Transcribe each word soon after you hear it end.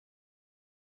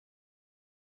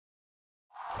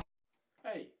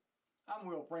I'm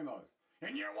Will Primos,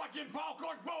 and you're watching Paul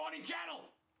Cork Bow Hunting Channel!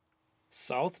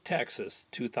 South Texas,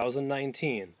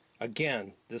 2019.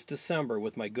 Again, this December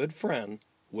with my good friend,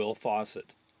 Will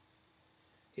Fawcett.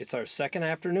 It's our second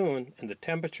afternoon, and the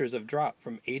temperatures have dropped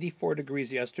from 84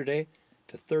 degrees yesterday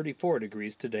to 34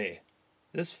 degrees today.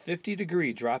 This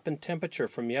 50-degree drop in temperature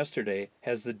from yesterday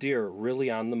has the deer really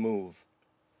on the move.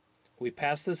 We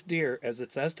passed this deer as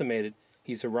it's estimated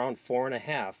he's around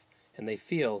 4.5, and they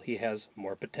feel he has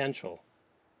more potential.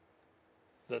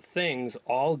 The things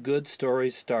all good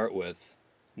stories start with.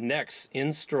 Next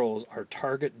in strolls our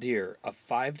target deer, a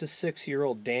 5 to 6 year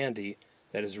old dandy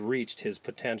that has reached his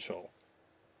potential.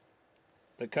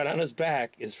 The cut on his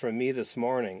back is from me this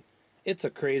morning. It's a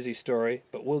crazy story,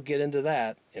 but we'll get into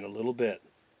that in a little bit.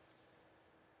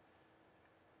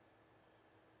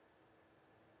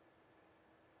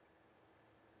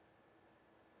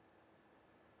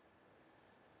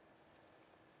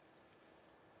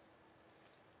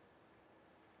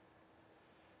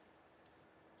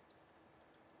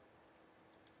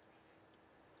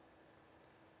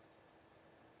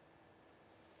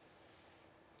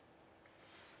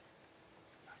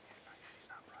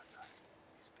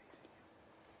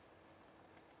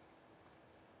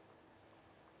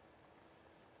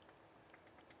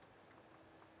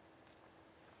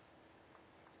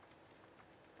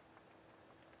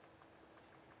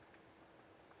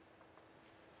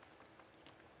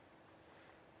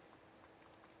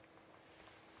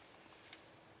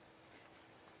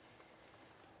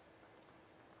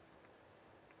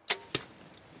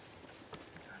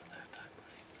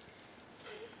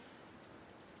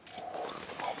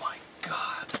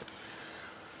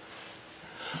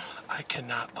 I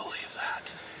cannot believe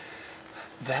that.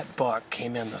 That buck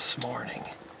came in this morning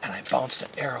and I bounced an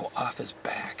arrow off his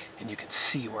back, and you can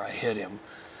see where I hit him.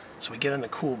 So we get in the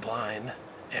cool blind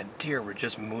and deer were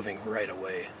just moving right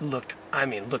away. Looked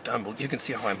unbelievable. You can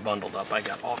see how I'm bundled up. I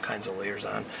got all kinds of layers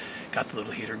on, got the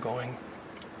little heater going.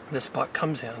 This buck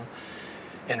comes in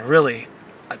and really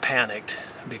I panicked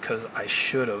because I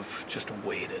should have just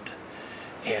waited.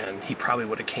 And he probably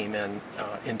would have came in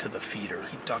into the feeder.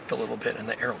 He ducked a little bit and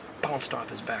the arrow bounced off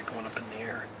his back going up in the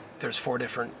air. There's 4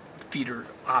 different feeder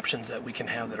options that we can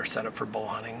have that are set up for bow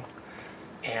hunting.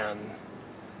 And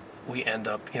we end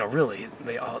up, really,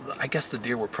 I guess the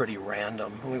deer were pretty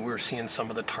random. We were seeing some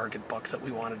of the target bucks that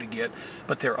we wanted to get,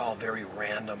 but they're all very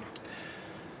random.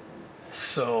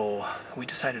 So we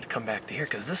decided to come back to here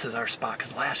because this is our spot.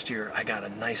 Because last year I got a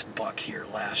nice buck here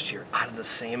last year out of the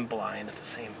same blind at the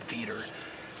same feeder.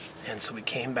 And so we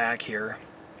came back here,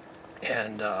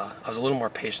 and I was a little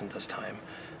more patient this time.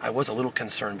 I was a little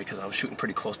concerned because I was shooting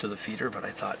pretty close to the feeder, but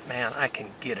I thought, man, I can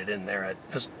get it in there at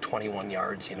just 21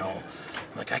 yards, I'm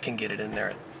like, I can get it in there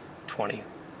at 20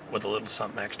 with a little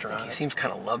something extra on it. He seems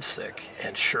kind of lovesick,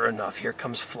 and sure enough, here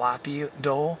comes floppy-eared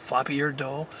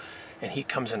doe, and he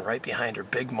comes in right behind her,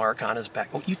 big mark on his back.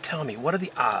 Oh, you tell me, what are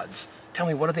the odds? Tell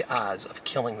me, what are the odds of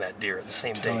killing that deer the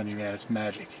same day? I'm telling you, man, it's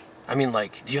magic. I mean,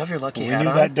 like, do you have your lucky hat on? When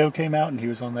we knew that doe came out and he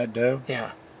was on that doe,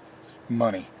 yeah,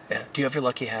 money. Yeah. Do you have your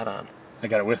lucky hat on? I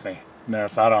got it with me. No,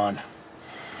 it's not on.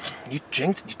 You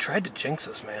tried to jinx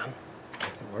us, man.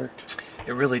 It worked.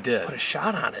 It really did. Put a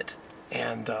shot on it,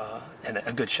 and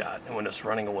a good shot. And when it was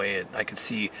running away, I could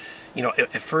see,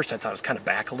 at first I thought it was kind of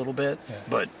back a little bit,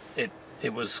 but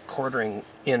it was quartering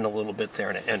in a little bit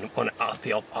there, and when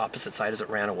the opposite side as it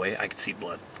ran away, I could see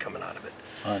blood coming out of it.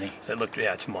 Money. So it looked,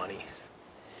 yeah, it's money.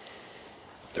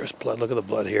 There's blood. Look at the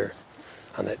blood here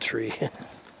on that tree. Yeah.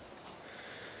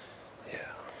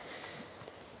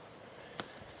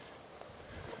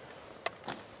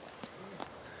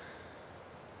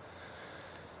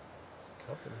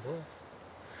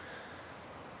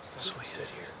 Sweet. Here.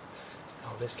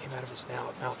 Oh, this came out of his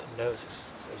mouth and nose. So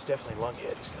he's definitely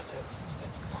lunghead. He's got that.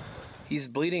 He's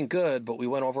bleeding good, but we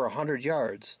went over 100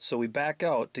 yards, so we back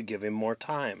out to give him more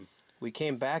time. We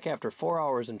came back after 4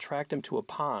 hours and tracked him to a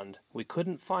pond. We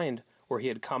couldn't find where he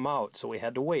had come out, so we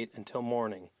had to wait until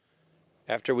morning.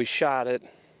 After we shot it,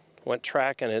 went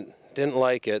tracking it, didn't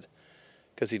like it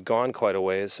because he'd gone quite a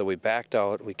ways, so we backed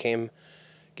out. We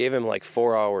gave him like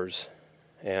 4 hours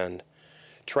and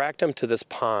tracked him to this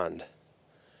pond,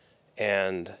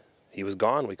 and he was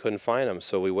gone. We couldn't find him,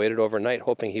 so we waited overnight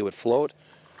hoping he would float.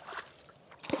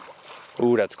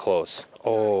 Ooh, that's close.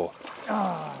 Oh.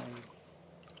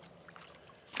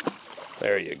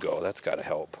 There you go. That's got to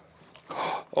help.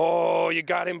 Oh, you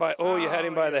got him by... Oh, you had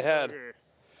him by the head.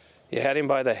 You had him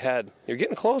by the head. You're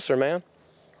getting closer, man.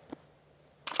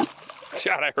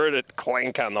 God, I heard it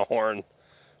clank on the horn.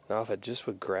 Now, if I just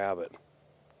would grab it.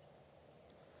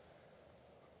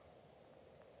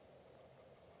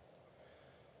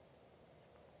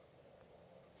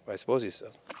 I suppose he's.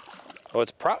 Oh,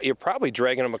 you're probably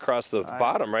dragging him across the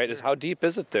bottom, right? How deep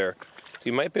is it there? So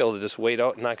you might be able to just wade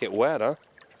out and not get wet, huh?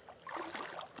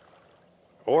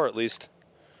 Or at least,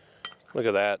 look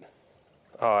at that.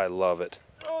 Oh, I love it.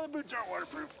 Oh, the boots aren't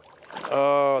waterproof.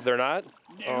 Oh, they're not?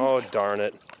 Oh, darn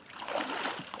it.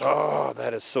 Oh,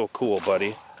 that is so cool,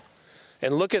 buddy.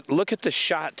 And look at the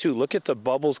shot too. Look at the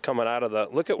bubbles coming out of the.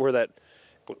 Look at where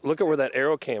that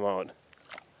arrow came out.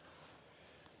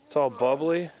 It's all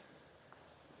bubbly.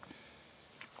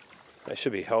 I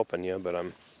should be helping you, but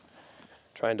I'm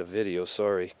trying to video.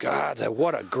 Sorry. God,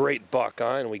 what a great buck,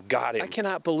 huh? And we got him. I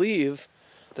cannot believe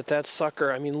that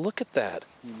sucker. I mean, look at that.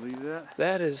 You believe that?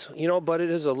 That is, but it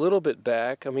is a little bit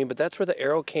back. I mean, but that's where the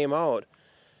arrow came out.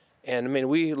 And I mean,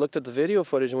 we looked at the video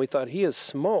footage and we thought he is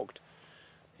smoked.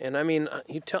 And I mean,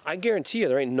 I guarantee you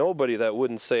there ain't nobody that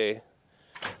wouldn't say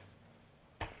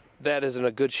that isn't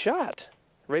a good shot.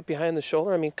 Right behind the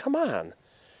shoulder. I mean, come on.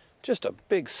 Just a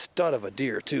big stud of a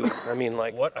deer, too. I mean,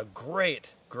 like, what a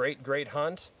great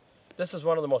hunt. This is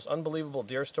one of the most unbelievable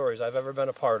deer stories I've ever been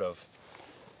a part of.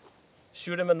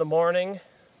 Shoot him in the morning,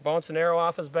 bounce an arrow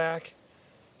off his back,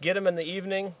 get him in the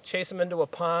evening, chase him into a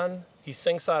pond. He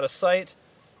sinks out of sight.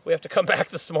 We have to come back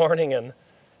this morning,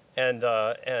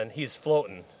 and he's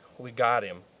floating. We got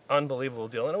him. Unbelievable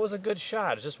deal. And it was a good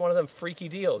shot. It's just one of them freaky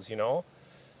deals,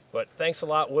 But thanks a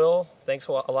lot, Will. Thanks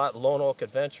a lot, Lone Oak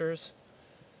Adventures.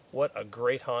 What a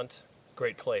great hunt.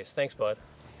 Great place. Thanks, bud.